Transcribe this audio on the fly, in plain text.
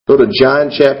Go to John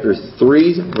chapter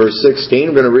 3, verse 16.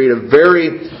 We're going to read a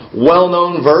very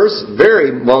well-known verse.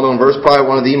 Very well-known verse. Probably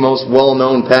one of the most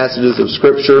well-known passages of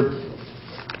Scripture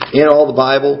in all the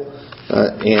Bible.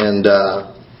 We're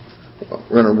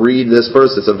going to read this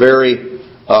verse. It's a very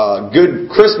good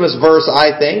Christmas verse,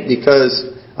 I think, because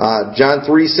John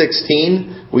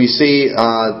 3:16, we see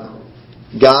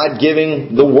God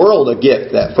giving the world a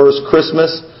gift. That first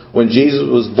Christmas, when Jesus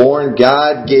was born,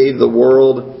 God gave the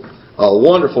world a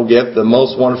wonderful gift, the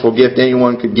most wonderful gift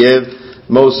anyone could give,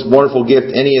 most wonderful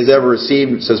gift any has ever received.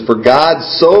 It says, "For God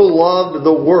so loved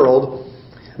the world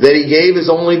that He gave His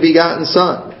only begotten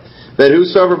Son, that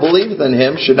whosoever believeth in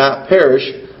Him should not perish,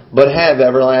 but have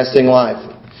everlasting life."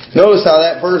 Notice how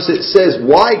that verse, it says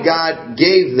why God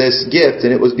gave this gift,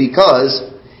 and it was because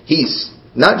He's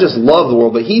not just loved the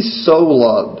world, but He so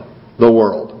loved the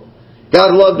world.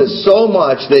 God loved us so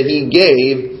much that He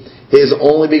gave His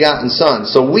only begotten Son,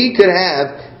 so we could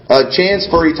have a chance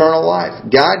for eternal life.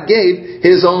 God gave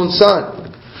His own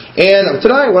Son. And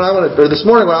tonight, this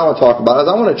morning, what I want to talk about is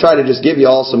I want to try to just give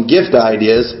you all some gift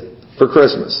ideas for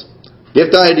Christmas.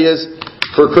 Gift ideas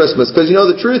for Christmas. Because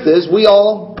the truth is, we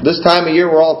all, this time of year,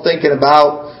 we're all thinking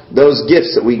about those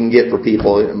gifts that we can get for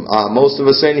people. Most of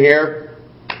us in here,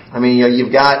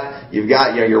 you've got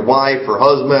your wife or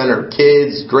husband or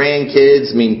kids,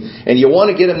 grandkids, and you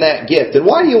want to get them that gift. And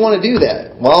why do you want to do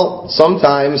that? Well,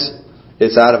 sometimes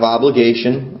it's out of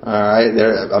obligation. All right,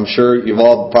 I'm sure you've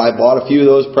all probably bought a few of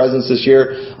those presents this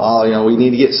year. We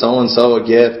need to get so and so a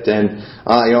gift. And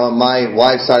on my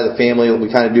wife's side of the family,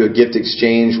 we kind of do a gift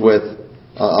exchange with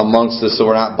amongst us, so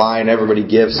we're not buying everybody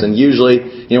gifts. And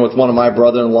usually, with one of my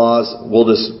brother-in-laws, we'll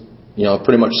just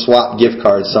pretty much swap gift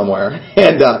cards somewhere.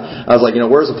 And I was like,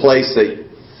 where's a place that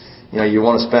you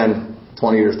want to spend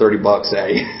 $20 or $30 at?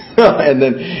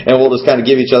 and we'll just kind of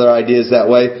give each other ideas that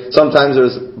way. Sometimes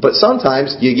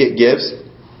you get gifts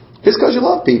just because you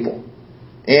love people,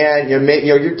 and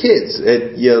your kids.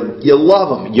 You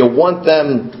love them. You want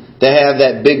them to have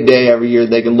that big day every year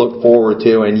they can look forward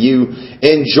to, and you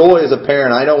enjoy as a parent.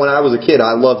 I know when I was a kid,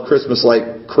 I loved Christmas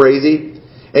like crazy.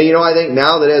 And I think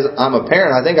now that as I'm a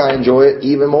parent, I think I enjoy it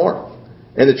even more.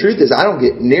 And the truth is, I don't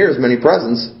get near as many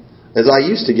presents as I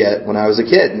used to get when I was a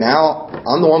kid. Now,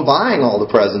 I'm the one buying all the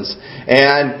presents.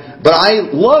 But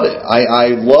I love it.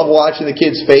 I love watching the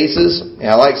kids' faces. And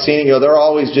I like seeing, they're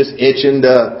always just itching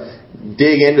to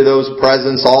dig into those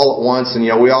presents all at once. And,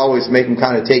 we always make them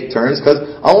kind of take turns because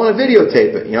I want to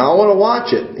videotape it. I want to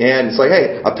watch it. And it's like,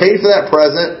 hey, I paid for that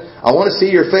present. I want to see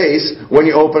your face when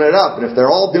you open it up. And if they're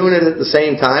all doing it at the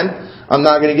same time, I'm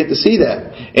not going to get to see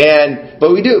that.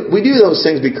 But we do those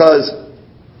things because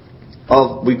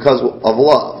of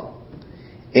love.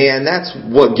 And that's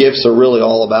what gifts are really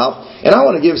all about. And I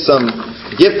want to give some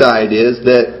gift ideas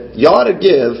that you ought to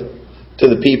give to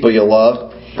the people you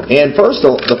love. And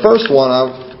the first one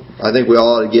I think we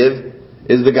all ought to give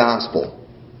is the gospel.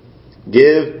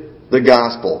 Give the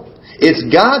gospel. It's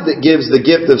God that gives the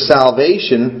gift of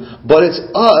salvation, but it's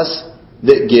us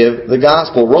that give the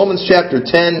gospel. Romans chapter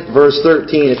 10, verse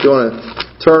 13, if you want to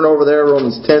turn over there,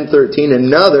 Romans 10:13,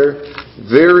 another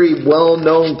very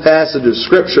well-known passage of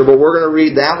Scripture, but we're going to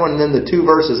read that one and then the two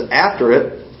verses after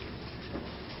it.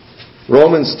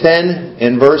 Romans 10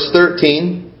 and verse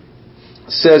 13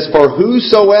 says, "For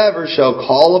whosoever shall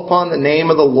call upon the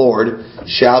name of the Lord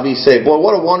shall be saved." Boy,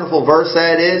 what a wonderful verse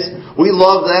that is. We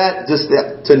love that,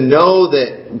 to know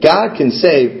that God can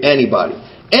save anybody.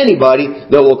 Anybody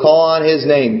that will call on His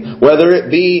name. Whether it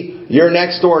be your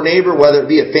next door neighbor, whether it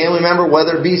be a family member,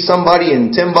 whether it be somebody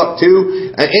in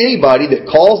Timbuktu, anybody that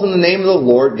calls on the name of the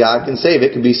Lord, God can save.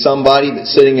 It could be somebody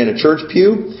that's sitting in a church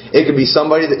pew. It could be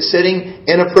somebody that's sitting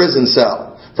in a prison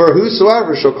cell. "For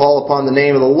whosoever shall call upon the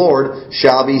name of the Lord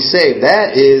shall be saved."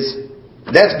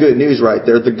 That's good news right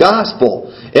there. The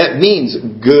gospel, it means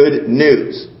good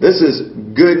news. This is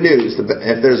good news.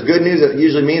 If there's good news, it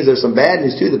usually means there's some bad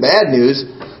news too. The bad news,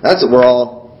 that's that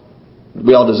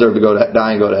we all deserve to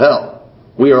die and go to hell.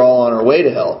 We are all on our way to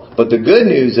hell. But the good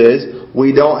news is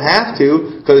we don't have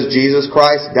to, because Jesus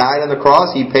Christ died on the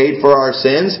cross. He paid for our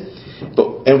sins.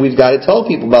 And we've got to tell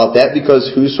people about that, because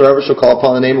whosoever shall call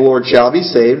upon the name of the Lord shall be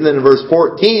saved. And then in verse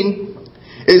 14,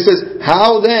 it says,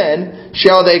 "How then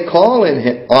shall they call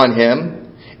on Him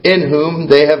in whom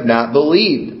they have not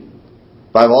believed?"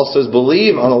 The Bible also says,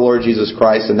 "Believe on the Lord Jesus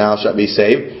Christ and thou shalt be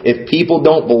saved." If people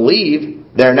don't believe,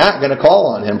 they're not going to call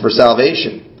on Him for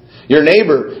salvation. Your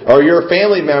neighbor or your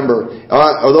family member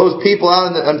or those people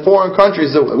out in foreign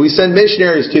countries that we send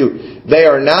missionaries to, they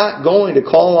are not going to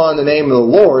call on the name of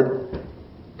the Lord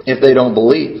if they don't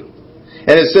believe.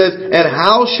 And it says, "And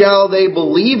how shall they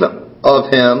believe of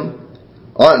Him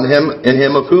in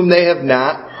him of whom they have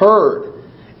not heard.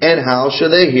 And how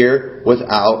shall they hear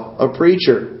without a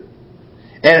preacher?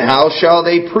 And how shall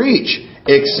they preach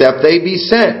except they be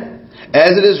sent?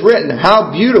 As it is written,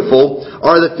 how beautiful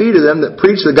are the feet of them that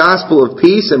preach the gospel of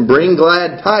peace and bring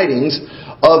glad tidings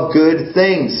of good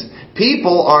things.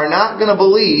 People are not going to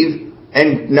believe,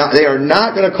 and they are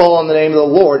not going to call on the name of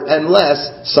the Lord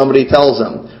unless somebody tells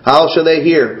them. How shall they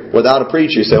hear without a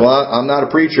preacher? You say, well, I'm not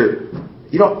a preacher.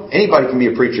 Anybody can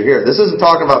be a preacher here. This isn't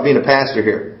talking about being a pastor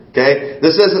here. Okay?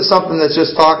 This isn't something that's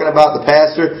just talking about the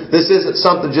pastor. This isn't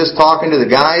something just talking to the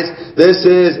guys. This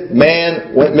is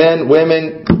men, women,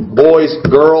 boys,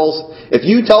 girls. If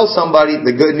you tell somebody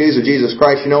the good news of Jesus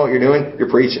Christ, you know what you're doing? You're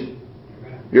preaching.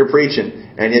 You're preaching.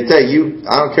 And you tell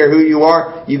I don't care who you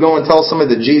are, you go and tell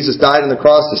somebody that Jesus died on the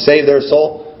cross to save their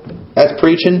soul. That's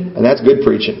preaching, and that's good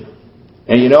preaching.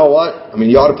 And you know what?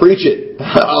 You ought to preach it.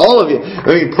 All of you.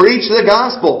 Preach the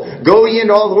gospel. Go ye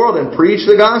into all the world and preach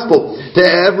the gospel to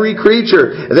every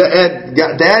creature.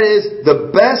 That is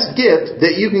the best gift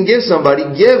that you can give somebody.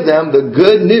 Give them the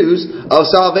good news of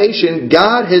salvation.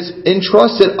 God has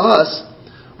entrusted us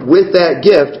with that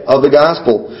gift of the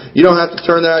gospel. You don't have to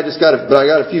turn there. But I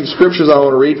got a few scriptures I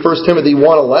want to read. 1 Timothy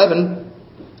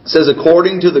 1:11 says,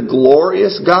 according to the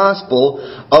glorious gospel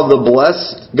of the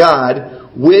blessed God,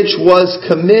 which was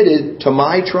committed to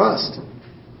my trust.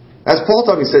 As Paul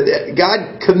talking said,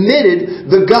 God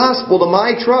committed the gospel to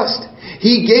my trust.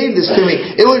 He gave this to me.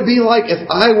 It would be like if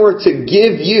I were to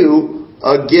give you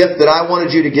a gift that I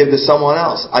wanted you to give to someone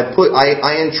else. I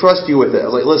entrust you with it.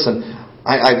 Like, listen,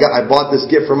 I bought this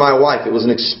gift for my wife. It was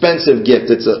an expensive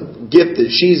gift. It's a gift that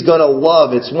she's going to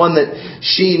love. It's one that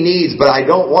she needs, but I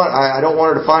don't want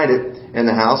her to find it in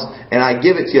the house. And I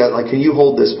give it to you. Like, can you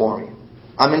hold this for me?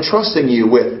 I'm entrusting you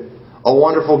with a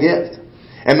wonderful gift.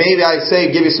 And maybe I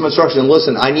give you some instruction.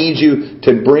 Listen, I need you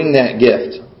to bring that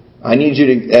gift. I need you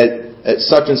to, at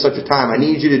such and such a time, I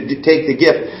need you to take the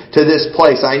gift to this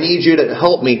place. I need you to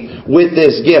help me with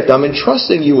this gift. I'm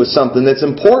entrusting you with something that's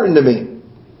important to me.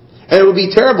 And it would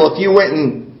be terrible if you went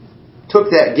and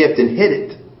took that gift and hid it.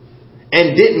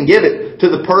 And didn't give it to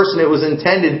the person it was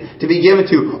intended to be given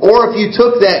to. Or if you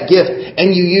took that gift and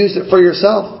you used it for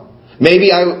yourself.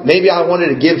 Maybe I wanted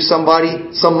to give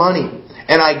somebody some money.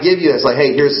 And I give you this, like,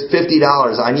 hey, here's $50.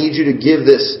 I need you to give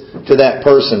this to that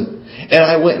person. And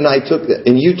I went and I took that,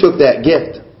 and you took that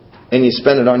gift and you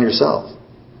spent it on yourself.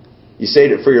 You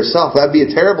saved it for yourself. That'd be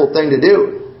a terrible thing to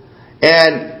do.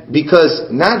 And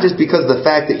not just because of the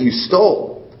fact that you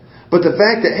stole, but the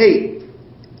fact that, hey,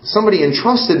 somebody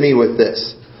entrusted me with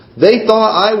this. They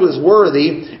thought I was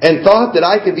worthy and thought that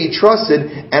I could be trusted,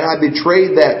 and I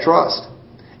betrayed that trust.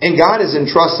 And God has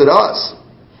entrusted us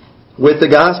with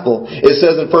the gospel. It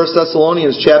says in 1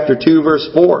 Thessalonians chapter 2, verse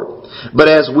 4, but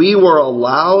as we were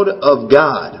allowed of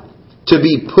God to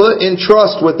be put in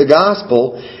trust with the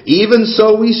gospel, even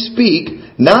so we speak,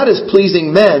 not as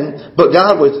pleasing men, but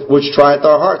God which trieth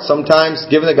our hearts. Sometimes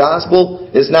giving the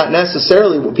gospel is not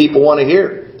necessarily what people want to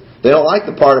hear. They don't like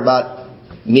the part about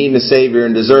needing a Savior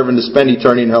and deserving to spend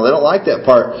eternity in hell. They don't like that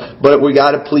part. But we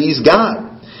got to please God.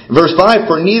 Verse 5,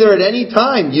 for neither at any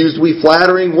time used we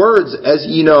flattering words, as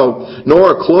ye know,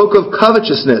 nor a cloak of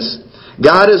covetousness.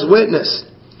 God is witness.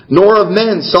 Nor of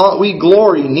men sought we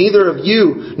glory, neither of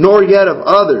you, nor yet of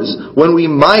others, when we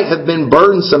might have been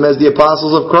burdensome as the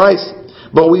apostles of Christ.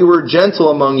 But we were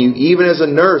gentle among you, even as a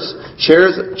nurse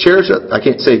cherisheth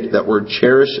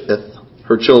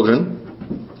her children.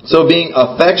 So being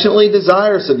affectionately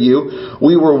desirous of you,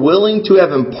 we were willing to have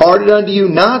imparted unto you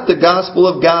not the gospel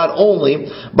of God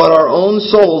only, but our own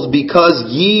souls, because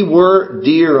ye were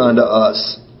dear unto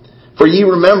us. For ye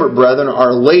remember, brethren,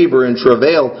 our labor and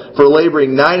travail, for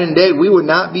laboring night and day, we would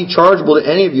not be chargeable to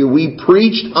any of you. We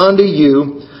preached unto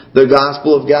you the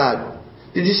gospel of God.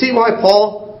 Did you see why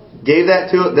Paul gave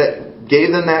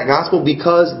them that gospel?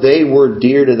 Because they were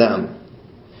dear to them.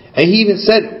 And he even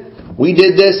said, we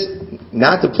did this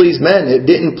not to please men. It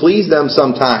didn't please them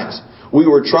sometimes. We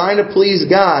were trying to please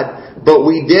God, but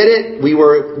we did it. We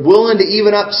were willing to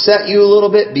even upset you a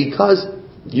little bit because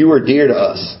you were dear to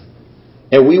us.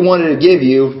 And we wanted to give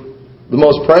you the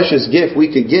most precious gift we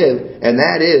could give, and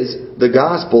that is the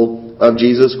gospel of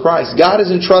Jesus Christ. God has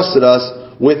entrusted us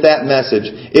with that message.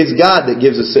 It's God that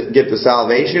gives us gift of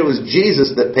salvation. It was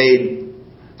Jesus that paid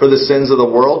for the sins of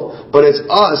the world, but it's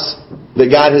us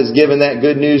that God has given that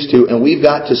good news to, and we've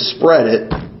got to spread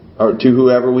it to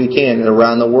whoever we can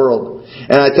around the world.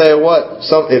 And I tell you what,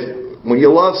 when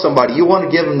you love somebody, you want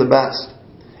to give them the best.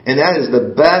 And that is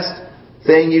the best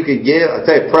thing you could give. I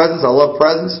tell you, presents. I love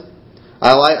presents.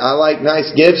 I like nice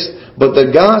gifts, but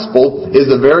the gospel is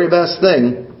the very best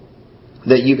thing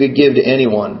that you could give to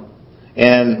anyone.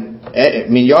 And, I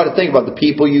mean, you ought to think about the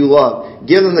people you love.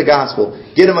 Give them the gospel.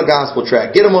 Get them a gospel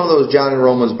tract. Get them one of those John and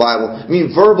Romans Bible. I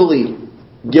mean, verbally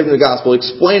give them the gospel.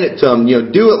 Explain it to them.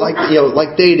 Do it like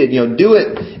they did. Do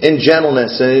it in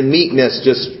gentleness and in meekness.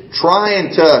 Just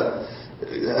trying to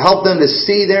help them to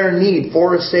see their need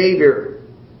for a Savior.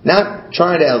 Not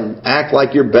trying to act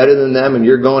like you're better than them and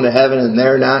you're going to heaven and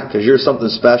they're not because you're something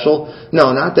special.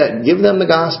 No, not that. Give them the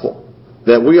gospel.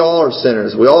 That we all are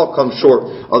sinners. We all come short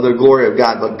of the glory of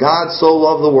God. But God so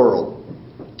loved the world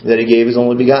that He gave His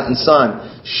only begotten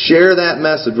Son. Share that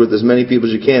message with as many people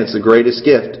as you can. It's the greatest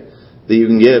gift that you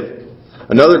can give.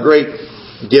 Another great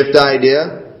gift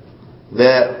idea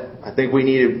that I think we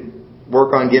need to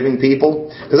work on giving people.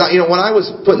 Because when I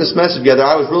was putting this message together,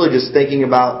 I was really just thinking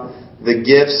about the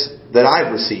gifts that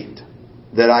I've received,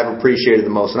 that I've appreciated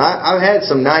the most. And I've had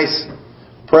some nice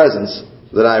presents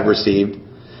that I've received.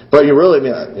 But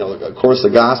of course,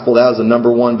 the gospel, that was the number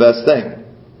one best thing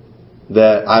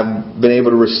that I've been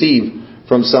able to receive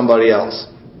from somebody else.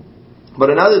 But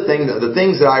another thing, the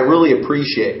things that I really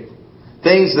appreciate,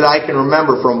 things that I can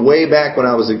remember from way back when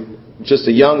I was just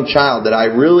a young child that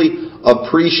I really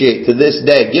appreciate to this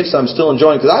day, gifts I'm still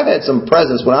enjoying, because I've had some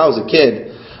presents when I was a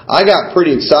kid. I got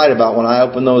pretty excited about when I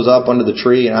opened those up under the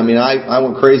tree, and I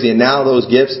went crazy. And now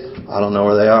those gifts, I don't know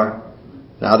where they are.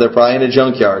 Now they're probably in a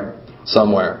junkyard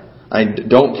somewhere. I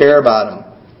don't care about them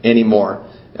anymore.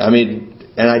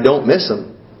 And I don't miss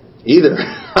them either.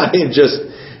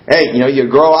 You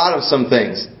grow out of some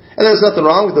things. And there's nothing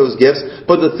wrong with those gifts.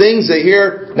 But the things that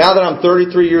here, now that I'm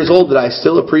 33 years old, that I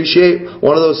still appreciate,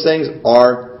 one of those things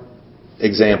are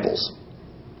examples.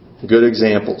 Good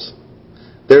examples.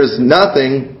 There's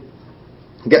nothing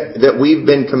that we've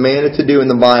been commanded to do in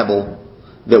the Bible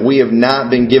that we have not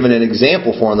been given an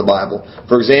example for in the Bible.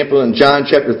 For example, in John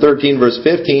chapter 13, verse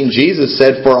 15, Jesus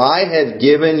said, "For I have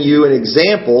given you an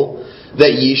example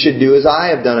that ye should do as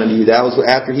I have done unto you." That was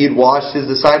after He had washed His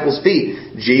disciples'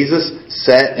 feet. Jesus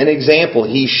set an example.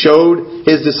 He showed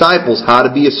His disciples how to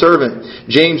be a servant.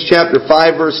 James chapter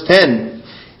 5, verse 10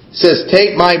 says,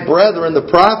 "Take my brethren, the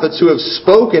prophets who have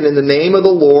spoken in the name of the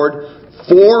Lord,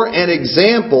 for an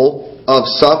example of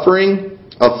suffering,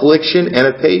 affliction, and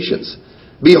of patience.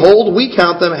 Behold, we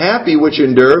count them happy which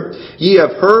endure. Ye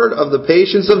have heard of the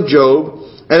patience of Job,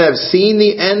 and have seen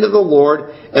the end of the Lord,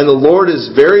 and the Lord is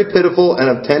very pitiful and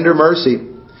of tender mercy."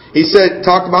 He said,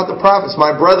 talked about the prophets,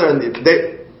 my brethren,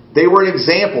 they were an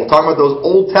example. Talking about those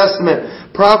Old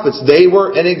Testament prophets, they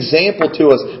were an example to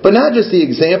us. But not just the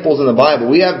examples in the Bible.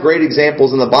 We have great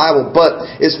examples in the Bible, but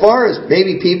as far as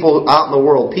maybe people out in the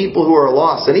world, people who are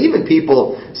lost, and even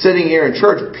people sitting here in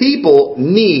church, people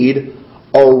need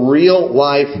a real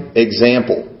life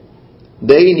example.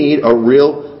 They need a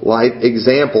real life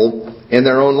example in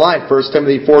their own life. 1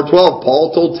 Timothy 4:12,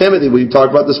 Paul told Timothy, we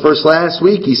talked about this verse last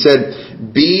week, he said,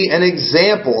 "Be an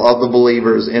example of the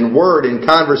believers in word, in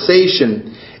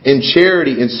conversation, in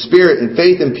charity, in spirit, in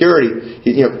faith, and purity."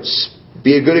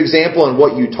 Be a good example in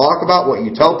what you talk about, what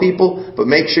you tell people, but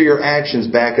make sure your actions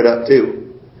back it up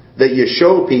too. That you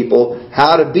show people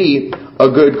how to be a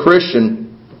good Christian.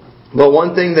 But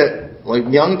one thing that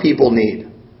young people need,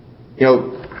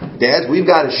 dads, we've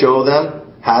got to show them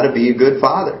how to be a good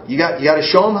father. You got to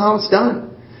show them how it's done.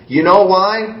 You know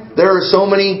why there are so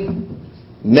many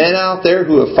men out there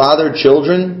who have fathered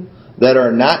children that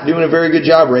are not doing a very good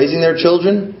job raising their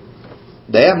children?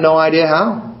 They have no idea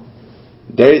how.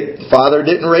 Their father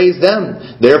didn't raise them.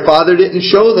 Their father didn't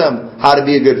show them how to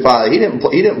be a good father. He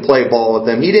didn't play ball with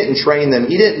them. He didn't train them.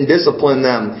 He didn't discipline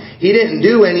them. He didn't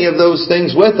do any of those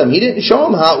things with them. He didn't show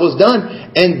them how it was done.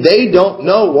 And they don't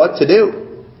know what to do.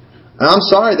 And I'm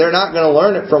sorry, they're not going to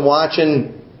learn it from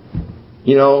watching,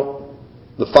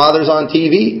 the fathers on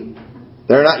TV.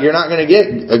 You're not going to get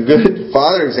a good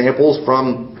father examples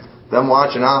from them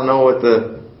watching, I don't know what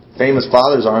the famous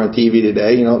fathers are on TV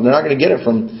today. They're not going to get it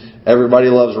from Everybody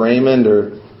Loves Raymond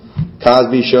or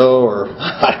Cosby Show or,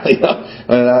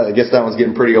 I guess that one's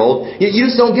getting pretty old. You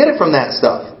just don't get it from that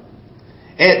stuff.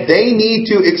 And they need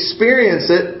to experience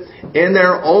it in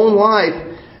their own life.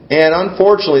 And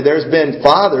unfortunately, there's been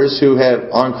fathers who have,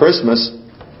 on Christmas,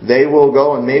 they will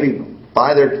go and maybe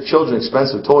buy their children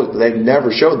expensive toys, but they've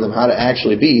never showed them how to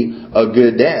actually be a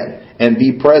good dad and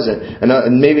be present.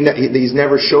 And maybe he's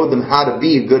never showed them how to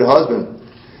be a good husband.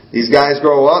 These guys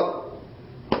grow up,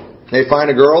 they find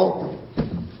a girl,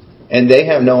 and they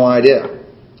have no idea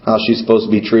how she's supposed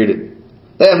to be treated.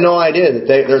 They have no idea that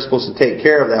they're supposed to take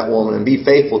care of that woman and be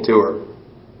faithful to her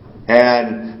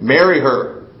and marry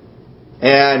her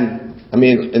and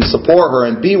support her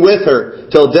and be with her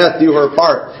till death do her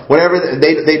part. Whenever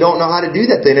they don't know how to do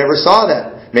that, they never saw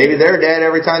that. Maybe their dad,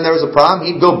 every time there was a problem,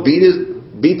 he'd go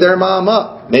beat their mom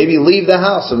up. Maybe leave the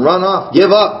house and run off,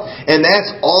 give up. And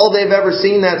that's all they've ever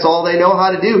seen. That's all they know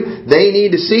how to do. They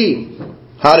need to see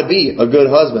how to be a good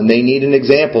husband. They need an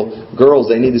example. Girls,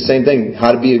 they need the same thing.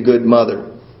 How to be a good mother.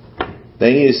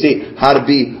 They need to see how to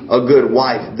be a good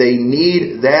wife. They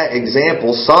need that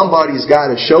example. Somebody's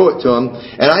got to show it to them.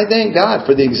 And I thank God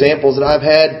for the examples that I've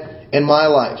had in my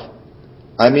life.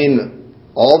 I mean,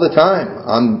 all the time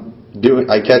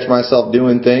I catch myself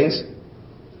doing things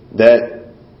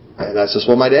that's just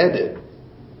what my dad did.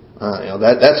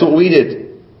 That's what we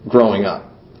did growing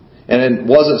up. And it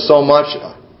wasn't so much,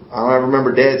 I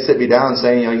remember Dad sitting me down and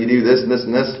saying, you do this and this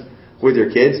and this with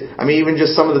your kids. I mean, even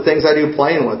just some of the things I do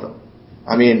playing with them.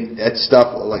 I mean, that's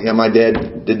stuff like my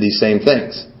dad did these same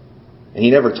things. And he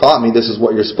never taught me this is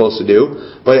what you're supposed to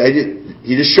do, but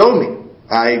he just showed me.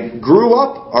 I grew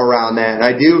up around that, and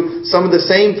I do some of the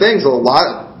same things. A lot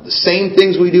of the same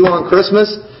things we do on Christmas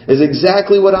is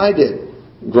exactly what I did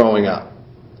growing up.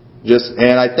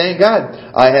 And I thank God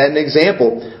I had an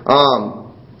example.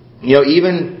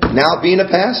 Even now being a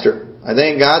pastor, I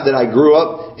thank God that I grew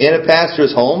up in a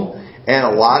pastor's home, and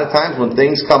a lot of times when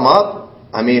things come up,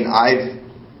 I mean, I've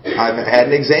had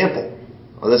an example.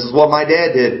 Well, this is what my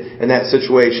dad did in that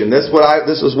situation. This is what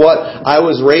I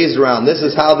was raised around. This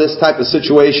is how this type of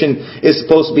situation is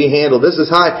supposed to be handled. This is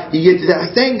how you get to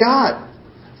that. I thank God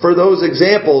for those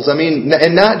examples. I mean,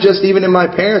 and not just even in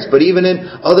my parents, but even in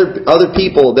other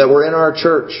people that were in our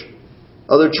church.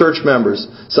 Other church members.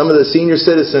 Some of the senior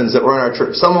citizens that were in our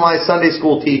church. Some of my Sunday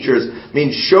school teachers,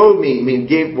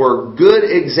 were good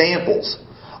examples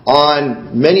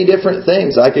on many different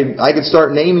things. I could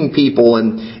start naming people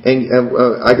and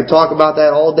I could talk about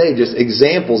that all day. Just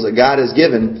examples that God has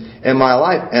given in my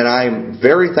life. And I'm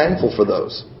very thankful for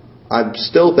those. I'm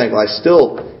still thankful. I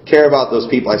still care about those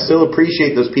people. I still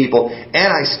appreciate those people. And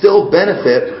I still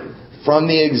benefit from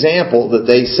the example that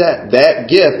they set. That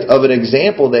gift of an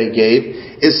example they gave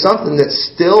is something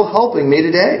that's still helping me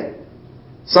today.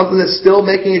 Something that's still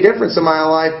making a difference in my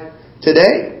life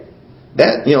today.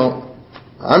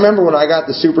 I remember when I got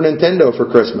the Super Nintendo for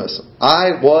Christmas.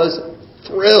 I was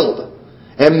thrilled.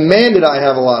 And man, did I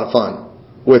have a lot of fun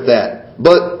with that.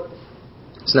 But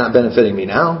it's not benefiting me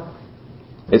now.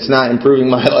 It's not improving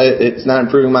my life. It's not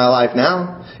improving my life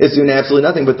now. It's doing absolutely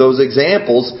nothing. But those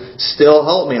examples still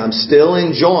help me. I'm still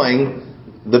enjoying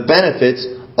the benefits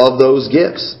of those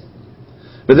gifts.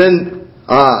 But then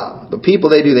the people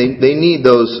they need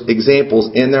those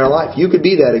examples in their life. You could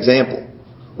be that example.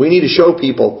 We need to show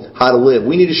people how to live.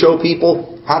 We need to show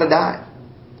people how to die.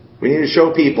 We need to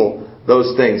show people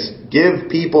those things. Give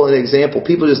people an example.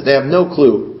 People just have no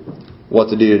clue what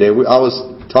to do today. I was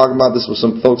talking about this with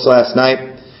some folks last night.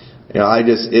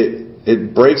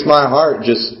 It breaks my heart.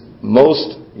 Just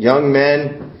most young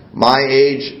men my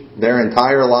age, their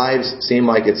entire lives seem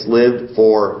like it's lived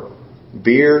for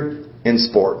beer and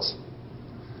sports.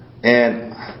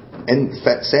 And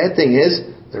the sad thing is,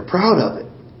 they're proud of it.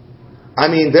 I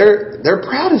mean, they're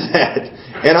proud of that.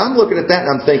 And I'm looking at that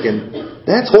and I'm thinking,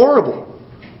 that's horrible.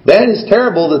 That is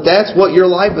terrible that's what your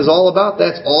life is all about.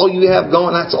 That's all you have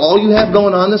going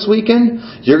on this weekend?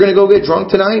 You're going to go get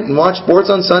drunk tonight and watch sports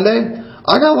on Sunday?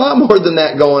 I got a lot more than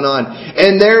that going on.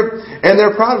 And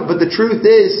they're proud of it. But the truth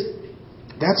is,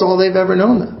 that's all they've ever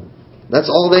known. That's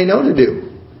all they know to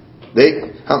do.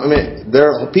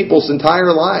 Their people's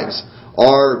entire lives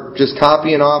are just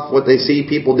copying off what they see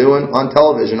people doing on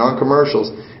television, on commercials.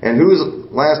 And who's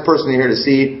the last person here to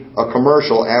see a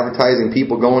commercial advertising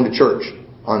people going to church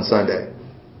on Sunday?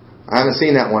 I haven't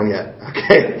seen that one yet.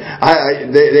 Okay,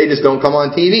 they just don't come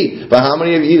on TV. But how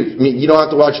many of you don't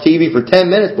have to watch TV for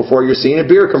 10 minutes before you're seeing a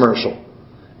beer commercial?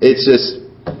 It's just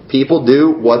people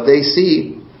do what they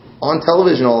see on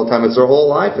television all the time. It's their whole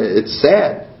life. It's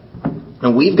sad.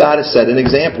 And we've got to set an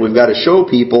example. We've got to show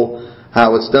people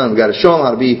how it's done. We've got to show them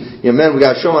how to be, men, we've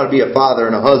got to show them how to be a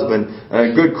father and a husband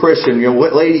and a good Christian.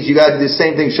 Ladies, you got to do the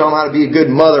same thing. Show them how to be a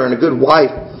good mother and a good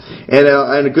wife and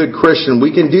a good Christian.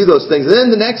 We can do those things. And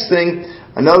then the next thing,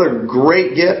 another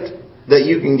great gift that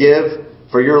you can give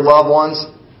for your loved ones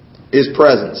is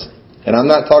presents. And I'm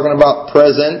not talking about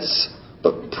presents,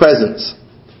 but presence.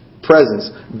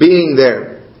 Presence. Being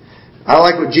there. I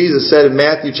like what Jesus said in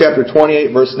Matthew chapter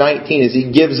 28 verse 19 as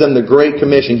He gives them the Great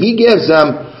Commission. He gives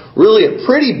them really a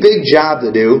pretty big job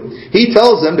to do. He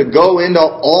tells them to go into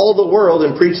all the world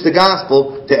and preach the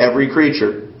gospel to every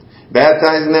creature,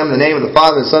 baptizing them in the name of the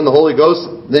Father, the Son, and the Holy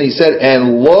Ghost. Then He said,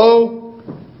 and lo,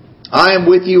 I am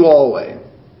with you always,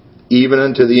 even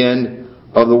unto the end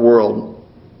of the world.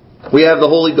 We have the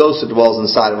Holy Ghost that dwells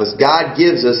inside of us. God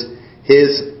gives us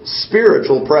His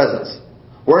spiritual presence.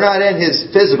 We're not in His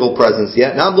physical presence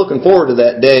yet, and I'm looking forward to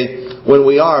that day when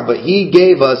we are, but He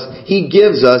gives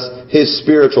us His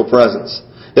spiritual presence.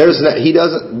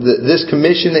 This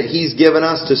commission that He's given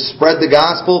us to spread the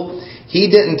gospel, He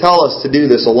didn't tell us to do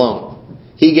this alone.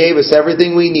 He gave us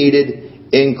everything we needed,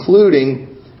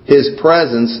 including His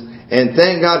presence, and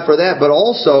thank God for that. But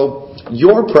also,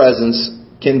 your presence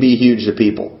can be huge to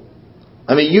people.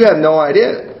 I mean, you have no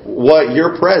idea what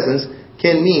your presence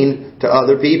can mean to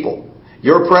other people.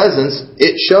 Your presence,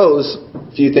 it shows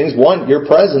a few things. One, your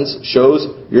presence shows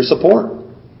your support.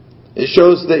 It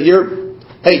shows that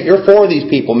you're for these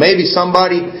people. Maybe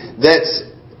somebody that's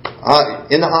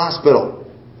in the hospital,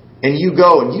 and you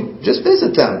go and you just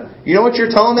visit them. You know what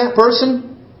you're telling that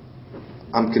person?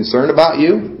 I'm concerned about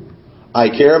you. I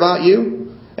care about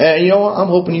you. And you know what? I'm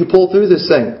hoping you pull through this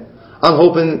thing. I'm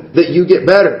hoping that you get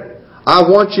better. I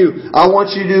want you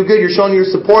to do good. You're showing your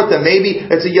support them. Maybe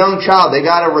it's a young child. They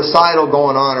got a recital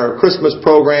going on or a Christmas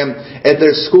program at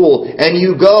their school. And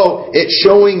you go, it's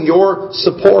showing your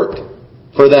support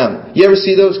for them. You ever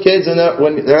see those kids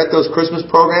when they're at those Christmas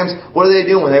programs? What do they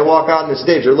do when they walk out on the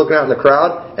stage? They're looking out in the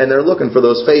crowd and they're looking for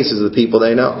those faces of the people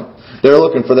they know. They're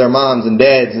looking for their moms and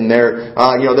dads and their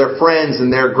friends and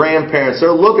their grandparents.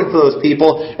 They're looking for those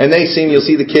people, and you'll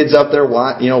see the kids up there,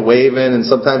 waving and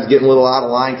sometimes getting a little out of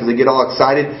line because they get all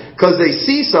excited because they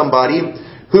see somebody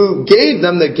who gave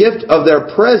them the gift of their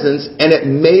presence and it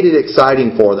made it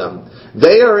exciting for them.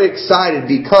 They are excited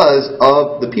because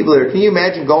of the people there. Can you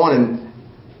imagine going and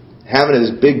having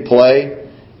this big play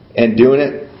and doing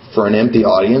it for an empty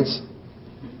audience?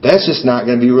 That's just not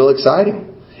going to be real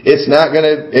exciting. It's not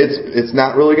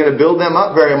really going to build them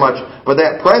up very much. But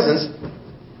that presence,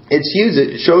 it's huge.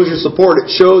 It shows your support.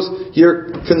 It shows your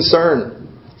concern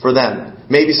for them.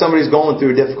 Maybe somebody's going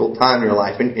through a difficult time in your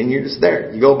life and you're just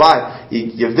there. You go by,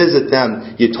 you visit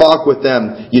them, you talk with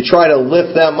them, you try to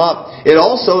lift them up. It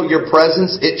also, your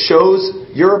presence, it shows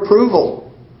your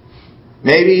approval.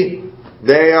 Maybe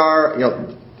they are,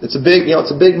 it's a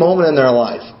big moment in their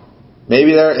life.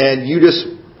 Maybe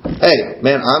hey,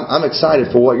 man, I'm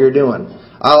excited for what you're doing.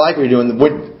 I like what you're doing.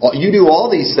 You do all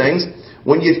these things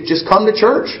when you just come to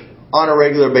church on a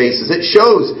regular basis. It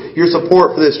shows your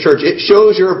support for this church. It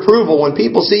shows your approval when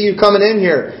people see you coming in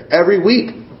here every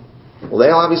week. Well, they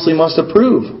obviously must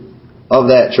approve of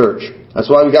that church. That's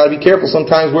why we got to be careful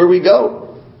sometimes where we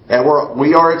go. And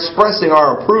we are expressing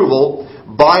our approval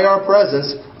by our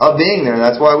presence of being there.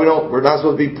 That's why we're not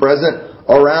supposed to be present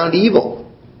around evil.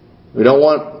 We don't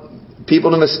want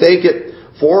people to mistake it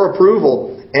for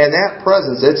approval. And that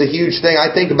presence, it's a huge thing.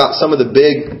 I think about some of the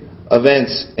big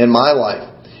events in my life.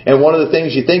 And one of the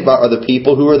things you think about are the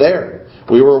people who are there.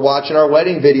 We were watching our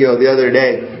wedding video the other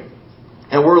day.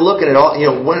 And we're looking at all,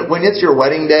 when it's your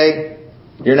wedding day,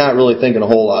 you're not really thinking a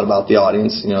whole lot about the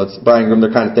audience. It's bride and groom, they're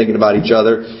kind of thinking about each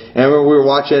other. And we were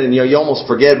watching, and you almost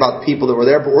forget about the people that were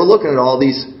there. But we're looking at all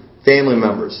these family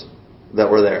members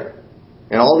that were there.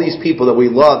 And all these people that we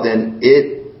loved, and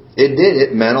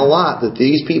it meant a lot that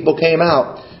these people came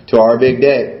out to our big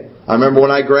day. I remember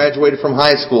when I graduated from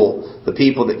high school, the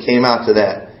people that came out to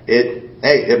that.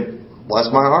 It blessed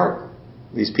my heart.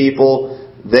 These people,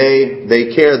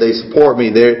 they care, they support me,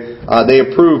 they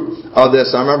approve of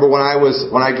this. I remember when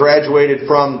I graduated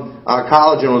from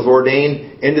college and was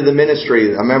ordained into the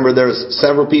ministry. I remember there was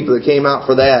several people that came out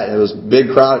for that. It was a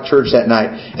big crowd at church that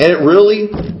night. And it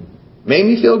really made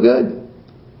me feel good.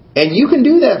 And you can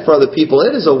do that for other people.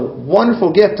 It is a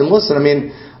wonderful gift. And listen,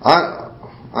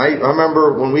 I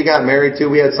remember when we got married too,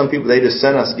 we had some people, they just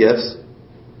sent us gifts.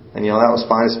 And that was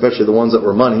fine, especially the ones that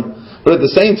were money. But at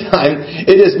the same time,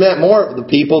 it just meant more of the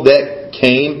people that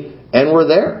came and were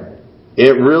there.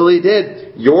 It really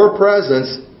did. Your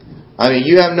presence,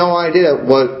 you have no idea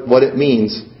what it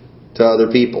means to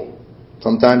other people.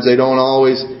 Sometimes they don't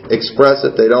always express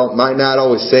it. Might not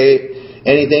always say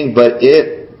anything, but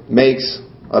it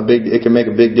can make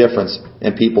a big difference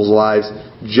in people's lives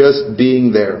just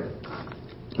being there.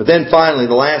 But then finally,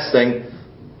 the last thing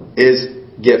is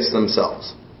gifts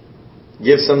themselves.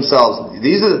 Gifts themselves.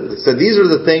 These are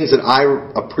the things that I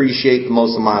appreciate the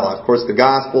most in my life. Of course, the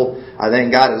gospel, I thank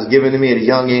God it was given to me at a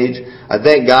young age. I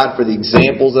thank God for the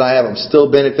examples that I have. I'm still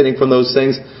benefiting from those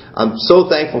things. I'm so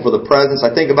thankful for the presence.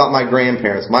 I think about my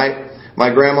grandparents. My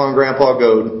grandma and grandpa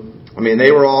Goad,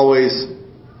 they were always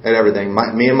at everything.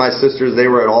 Me and my sisters, they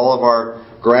were at all of our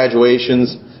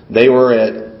graduations. They were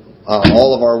at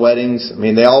all of our weddings.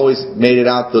 They always made it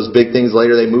out to those big things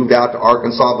later. They moved out to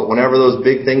Arkansas, but whenever those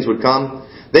big things would come,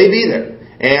 they'd be there.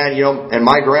 And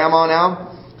my grandma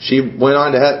now, she went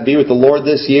on to be with the Lord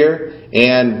this year,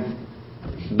 and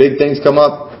big things come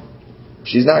up,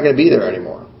 she's not going to be there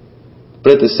anymore.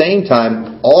 But at the same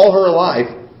time, all her life,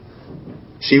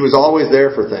 she was always there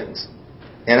for things.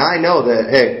 And I know that,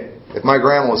 hey, if my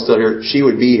grandma was still here, she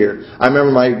would be here. I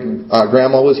remember my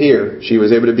grandma was here. She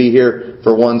was able to be here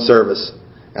for one service,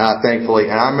 thankfully.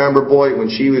 And I remember, boy, when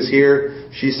she was here,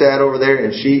 she sat over there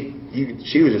and she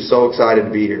was just so excited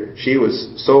to be here. She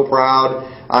was so proud.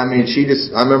 I mean,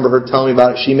 I remember her telling me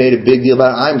about it. She made a big deal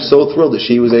about it. I'm so thrilled that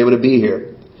she was able to be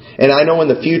here. And I know in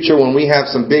the future when we have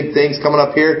some big things coming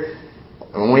up here,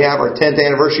 when we have our 10th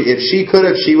anniversary, if she could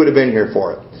have, she would have been here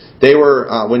for it. They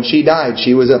were, when she died,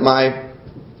 she was at my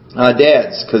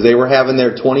dad's because they were having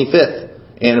their 25th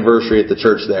anniversary at the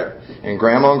church there. And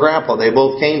Grandma and Grandpa, they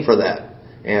both came for that.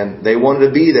 And they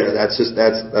wanted to be there. That's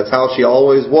how she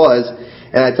always was.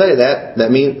 And I tell you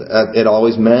that means it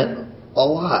always meant a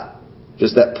lot.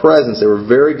 Just that presence. They were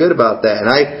very good about that. And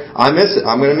I miss it.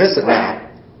 I'm going to miss it now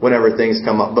whenever things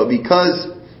come up. But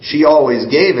because she always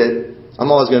gave it, I'm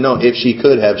always going to know if she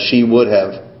could have, she would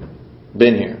have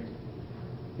been here.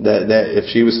 That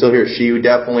if she was still here, she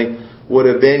definitely would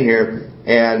have been here.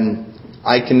 And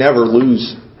I can never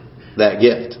lose that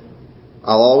gift.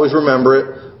 I'll always remember it.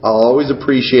 I'll always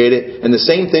appreciate it. And the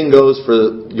same thing goes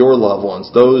for your loved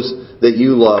ones, those that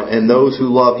you love and those who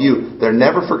love you. They're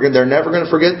never going to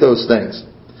forget those things.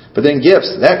 But then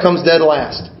gifts, that comes dead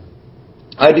last.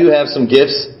 I do have some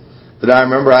gifts that I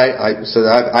remember.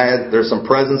 There's some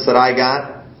presents that I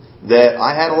got that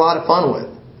I had a lot of fun with.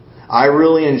 I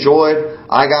really enjoyed.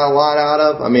 I got a lot out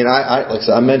of. I mean, like I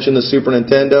said, I mentioned the Super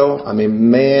Nintendo. I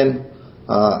mean, man,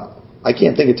 I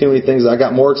can't think of too many things I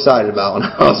got more excited about when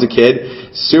I was a kid.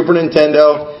 Super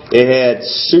Nintendo. It had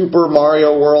Super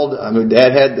Mario World. I mean,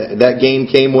 Dad had that game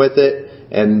came with it,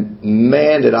 and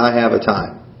man, did I have a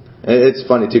time. It's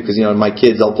funny too because my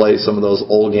kids, they'll play some of those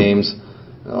old games.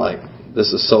 Like,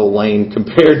 this is so lame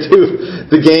compared to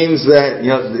the games that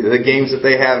the games that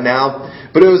they have now.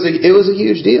 But it was a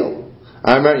huge deal.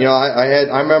 I remember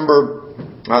I remember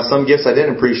some gifts I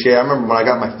didn't appreciate. I remember when I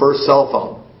got my first cell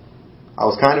phone. I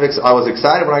was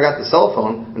excited when I got the cell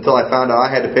phone until I found out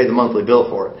I had to pay the monthly bill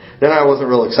for it. Then I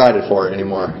wasn't real excited for it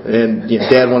anymore. And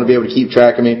Dad wanted to be able to keep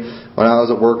track of me when I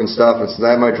was at work and stuff. And so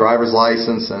I had my driver's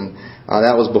license, and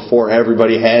that was before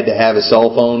everybody had to have a cell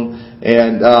phone.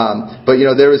 And but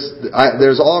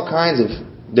there's all kinds of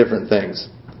different things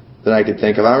that I could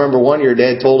think of. I remember one year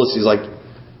Dad told us, he's like,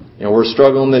 we're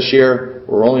struggling this year.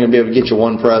 We're only going to be able to get you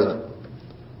one present.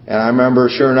 And I remember,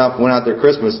 sure enough, went out there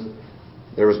Christmas.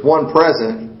 There was one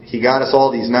present. He got us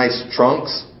all these nice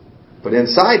trunks, but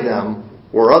inside them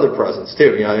were other presents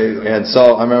too. And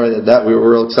so I remember that we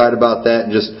were real excited about that,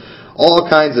 and just all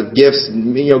kinds of gifts.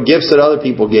 Gifts that other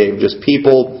people gave, just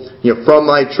people from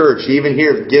my church. Even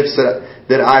here, gifts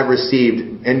that I've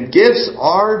received, and gifts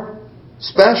are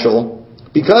special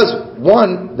because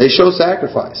one, they show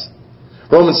sacrifice.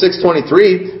 Romans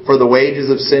 6:23, for the wages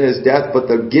of sin is death, but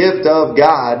the gift of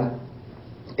God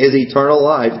is eternal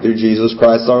life through Jesus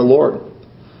Christ our Lord.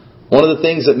 One of the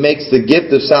things that makes the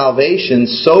gift of salvation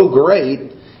so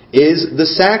great is the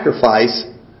sacrifice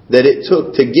that it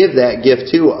took to give that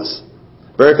gift to us.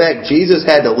 Very fact, Jesus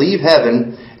had to leave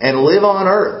heaven and live on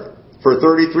earth for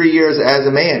 33 years as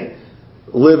a man.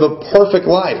 Live a perfect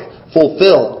life.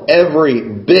 Fulfill every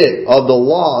bit of the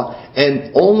law,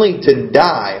 and only to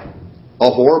die a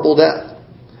horrible death.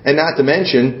 And not to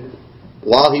mention,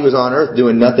 while He was on earth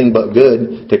doing nothing but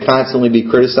good, to constantly be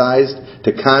criticized,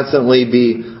 to constantly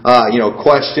be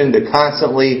questioned, to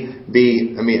constantly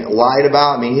be lied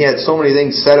about. He had so many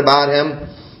things said about Him.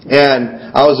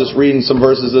 And I was just reading some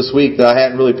verses this week that I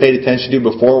hadn't really paid attention to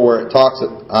before, where it talks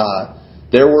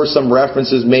there were some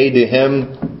references made to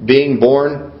Him being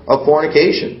born of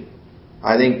fornication.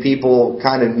 I think people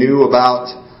kind of knew about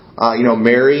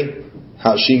Mary,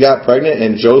 how she got pregnant,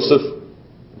 and Joseph,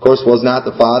 of course, was not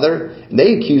the father. And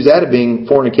they accused that of being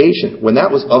fornication when that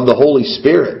was of the Holy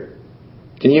Spirit.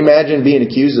 Can you imagine being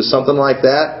accused of something like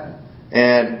that?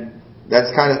 And that's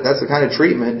the kind of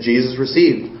treatment Jesus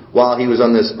received while He was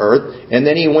on this earth. And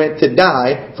then He went to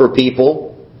die for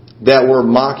people that were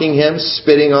mocking Him,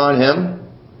 spitting on Him.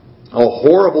 A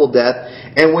horrible death.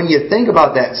 And when you think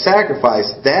about that sacrifice,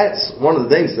 that's one of the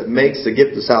things that makes the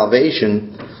gift of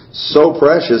salvation so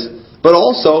precious. But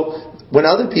also, when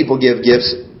other people give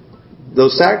gifts,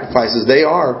 those sacrifices, they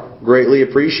are greatly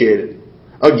appreciated.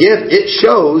 A gift, it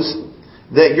shows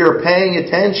that you're paying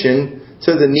attention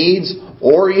to the needs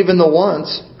or even the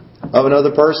wants of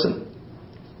another person.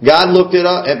 God looked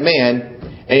at man,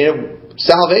 and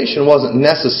salvation wasn't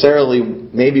necessarily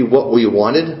maybe what we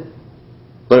wanted,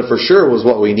 but it for sure was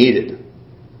what we needed.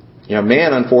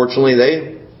 Man, unfortunately,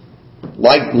 they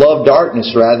love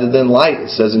darkness rather than light, it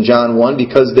says in John 1,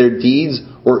 because their deeds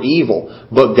were evil.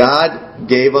 But God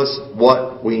gave us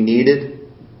what we needed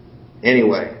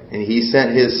anyway. And He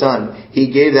sent His Son.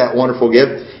 He gave that wonderful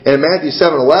gift. And in Matthew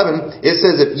 7:11, it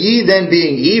says, "If ye then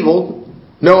being evil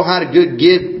know how to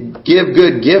give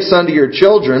good gifts unto your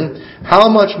children, how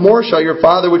much more shall your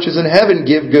Father which is in heaven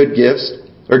give good gifts,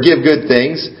 or give good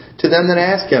things to them that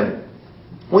ask Him?"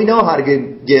 We know how to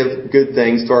give good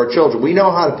things to our children. We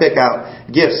know how to pick out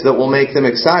gifts that will make them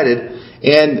excited.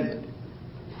 And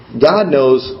God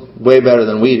knows way better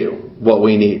than we do what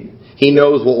we need. He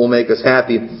knows what will make us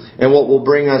happy and what will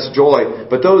bring us joy.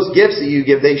 But those gifts that you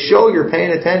give, they show you're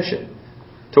paying attention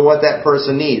to what that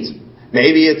person needs.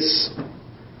 Maybe it's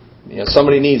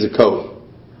somebody needs a coat.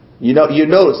 You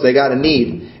notice they got a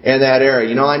need in that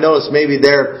area. I notice maybe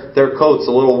their coat's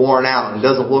a little worn out and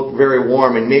doesn't look very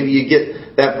warm, and maybe you get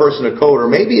that person a coat, or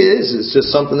maybe it's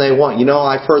just something they want.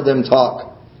 I've heard them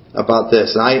talk about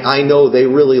this, and I know they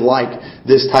really like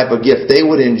this type of gift. They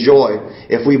would enjoy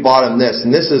if we bought them this.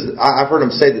 And I've heard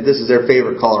them say that this is their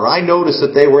favorite color. I notice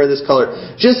that they wear this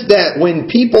color. Just that when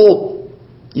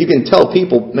you can tell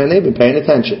people, man, they've been paying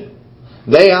attention.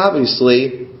 They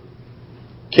obviously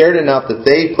cared enough that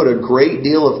they put a great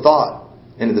deal of thought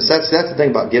into this. That's the thing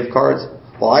about gift cards.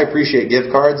 While I appreciate gift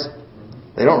cards,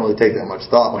 they don't really take that much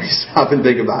thought when you stop and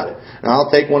think about it. And I'll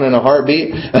take one in a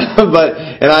heartbeat,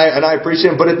 and I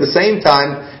appreciate them. But at the same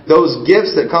time, those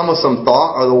gifts that come with some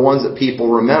thought are the ones that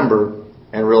people remember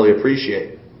and really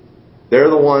appreciate. They're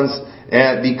the ones,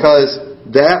 because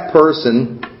that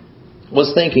person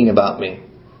was thinking about me.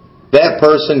 That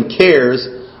person cares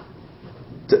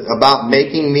about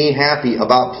making me happy,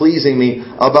 about pleasing me,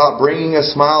 about bringing a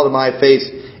smile to my face.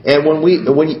 And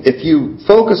if you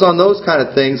focus on those kind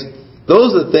of things,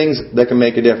 those are the things that can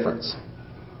make a difference.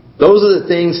 Those are the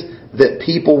things that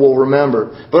people will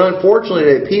remember. But unfortunately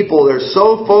today, people, they're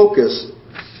so focused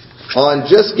on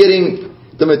just getting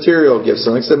the material gifts.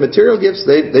 So like I said, material gifts,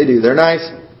 they do. They're nice.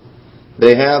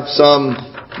 They have some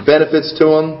benefits to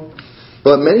them.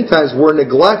 But many times we're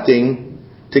neglecting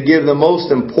to give the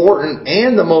most important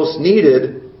and the most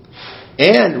needed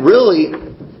and really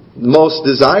most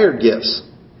desired gifts.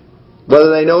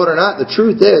 Whether they know it or not, the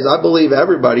truth is, I believe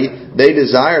everybody, they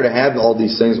desire to have all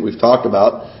these things that we've talked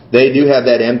about. They do have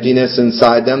that emptiness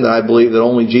inside them that I believe that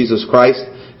only Jesus Christ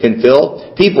can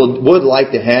fill. People would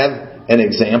like to have an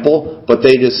example, but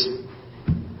they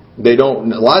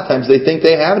don't. A lot of times they think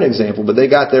they have an example, but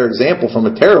they got their example from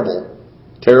a terrible,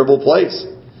 terrible place.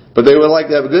 But they would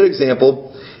like to have a good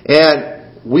example.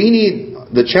 And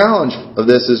the challenge of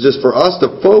this is just for us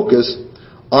to focus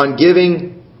on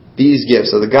giving these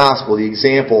gifts of the gospel, the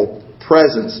example,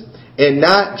 presents, and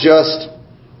not just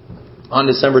on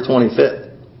December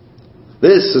 25th.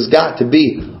 This has got to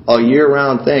be a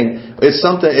year-round thing.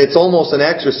 It's almost an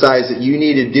exercise that you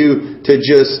need to do to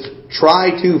just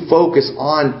try to focus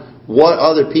on what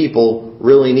other people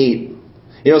really need.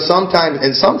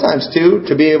 Sometimes too,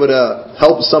 to be able to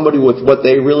help somebody with what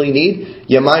they really need,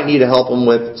 you might need to help them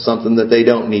with something that they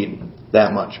don't need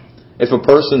that much. If a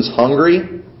person's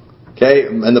hungry, okay,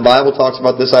 and the Bible talks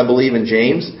about this, I believe, in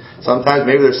James. Sometimes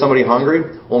maybe there's somebody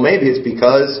hungry. Well, maybe it's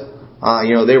because,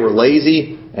 they were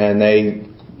lazy and they,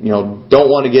 don't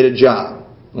want to get a job.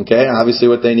 Okay, obviously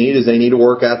what they need is they need a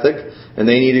work ethic and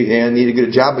they need to get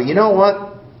a job. But you know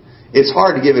what? It's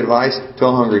hard to give advice to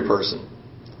a hungry person.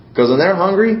 Because when they're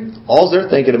hungry, all they're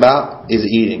thinking about is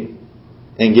eating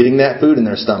and getting that food in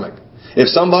their stomach.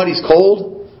 If somebody's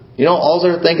cold, all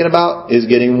they're thinking about is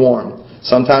getting warm.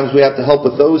 Sometimes we have to help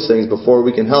with those things before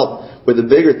we can help with the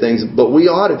bigger things. But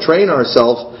we ought to train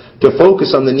ourselves to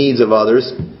focus on the needs of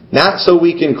others, not so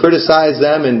we can criticize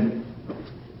them and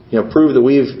prove that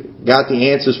we've got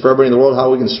the answers for everybody in the world,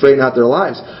 how we can straighten out their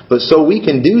lives, but so we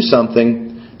can do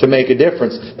something to make a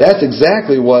difference. That's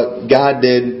exactly what God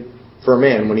did for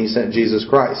man when He sent Jesus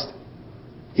Christ.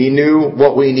 He knew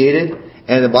what we needed,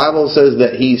 and the Bible says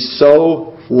that He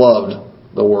so loved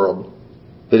the world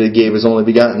that He gave His only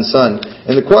begotten Son.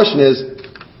 And the question is,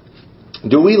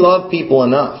 do we love people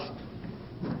enough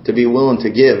to be willing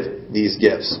to give these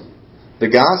gifts? The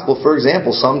gospel, for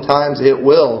example, sometimes it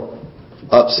will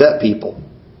upset people.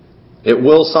 It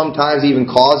will sometimes even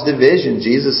cause division.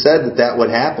 Jesus said that would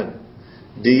happen.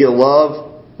 Do you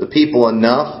love the people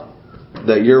enough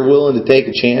that you're willing to take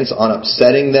a chance on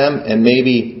upsetting them and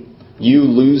maybe you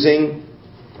losing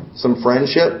some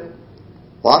friendship?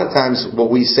 A lot of times what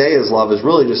we say is love is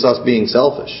really just us being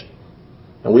selfish.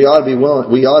 And we ought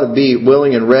to be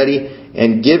willing and ready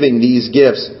and giving these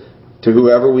gifts to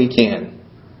whoever we can.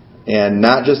 And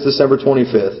not just December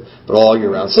 25th, but all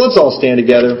year round. So let's all stand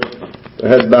together. Our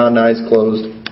heads bowed and eyes closed.